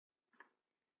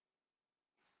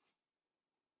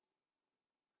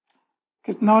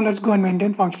Okay, now let's go and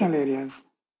maintain functional areas.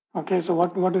 Okay, so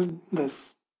what is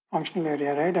this functional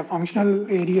area, right? A functional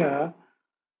area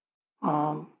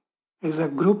is a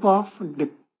group of,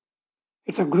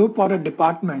 it's a group or a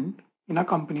department in a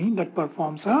company that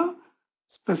performs a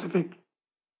specific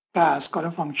task or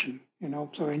a function.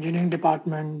 So engineering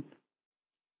department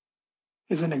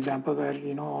is an example where,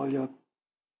 all your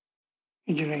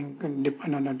engineering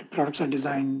products are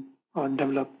designed or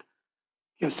developed.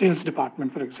 Your sales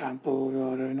department, for example,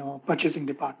 your purchasing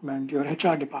department, your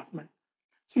HR department.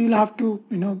 So you'll have to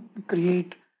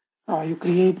create you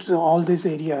create all these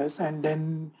areas and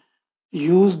then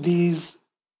use these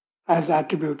as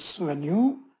attributes when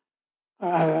you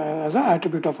as an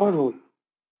attribute of a role.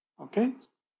 Okay,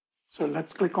 so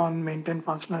let's click on maintain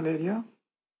functional area.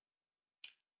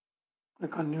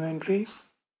 Click on new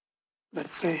entries.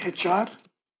 Let's say HR.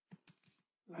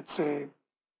 Let's say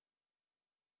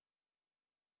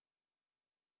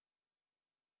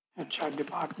HR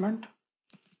department.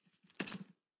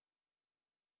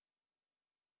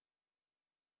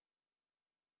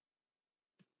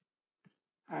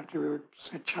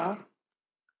 Attributes HR.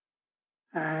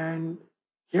 And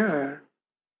here,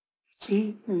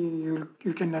 see, you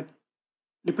can,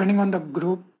 depending on the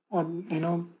group or,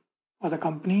 or the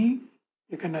company,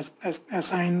 you can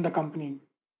assign the company.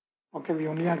 Okay, we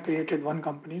only had created one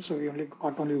company, so we only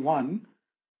got only one.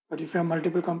 But if you have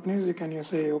multiple companies, you can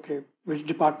say, okay, which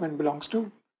department belongs to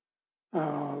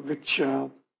which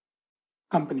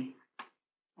company.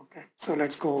 Okay, so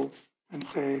let's go and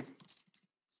say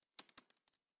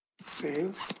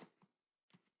sales.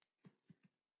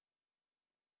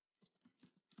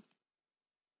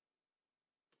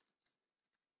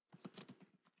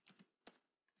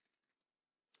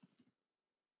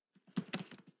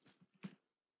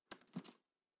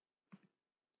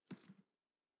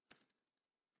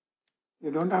 You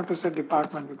don't have to say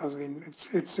department because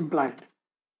it's implied.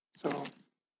 So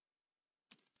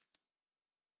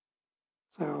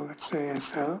let's say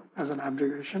SL as an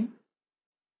abbreviation,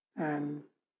 and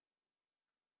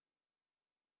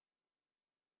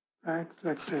right,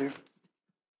 let's say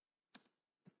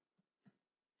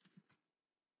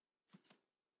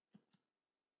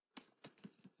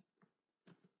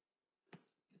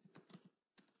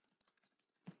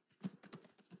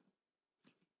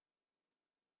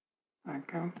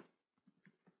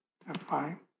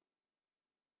F5.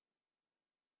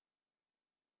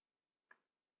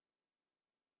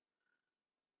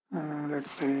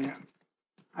 Let's say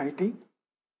IT.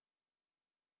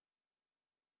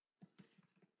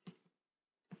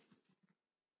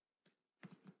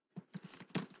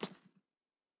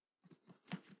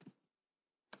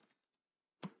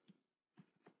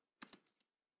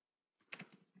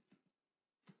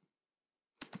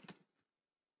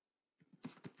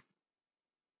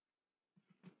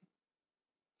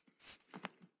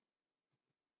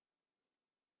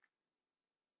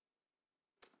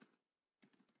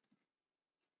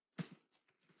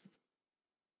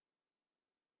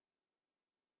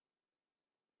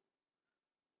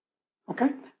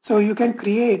 Okay, so you can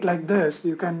create like this.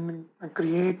 You can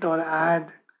create or add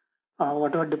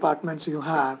whatever departments you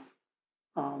have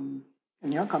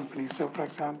in your company. So for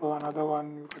example, another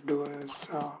one you could do is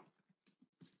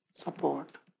support.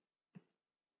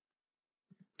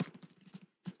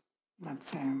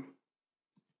 Let's say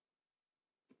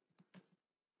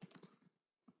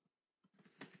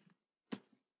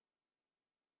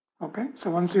okay,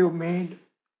 so once you've made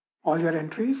all your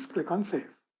entries, click on save.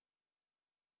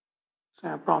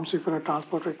 So it prompts you for a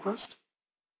transport request.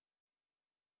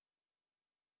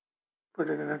 Put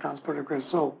it in a transport request.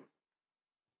 So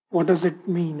what does it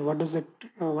mean? What is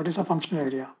a functional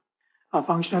area? A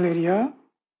functional area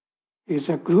is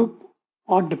a group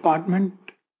or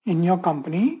department in your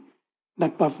company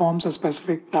that performs a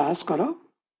specific task or a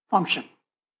function.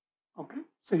 Okay,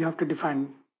 so you have to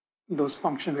define those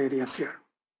functional areas here,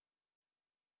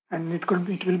 and it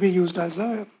will be used as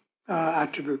a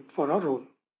attribute for a role.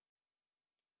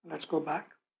 Let's go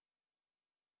back,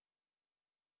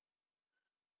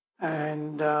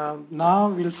 and now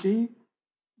we'll see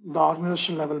the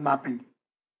organization level mapping.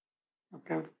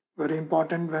 Okay, very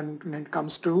important when it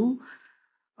comes to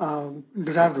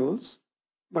derived roles,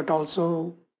 but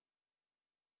also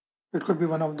it could be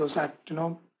one of those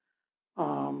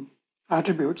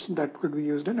attributes that could be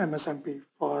used in MSMP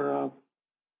for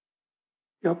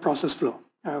your process flow,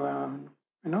 the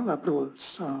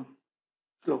approvals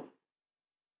flow.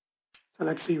 So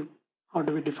let's see how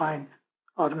do we define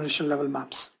organizational level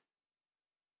maps.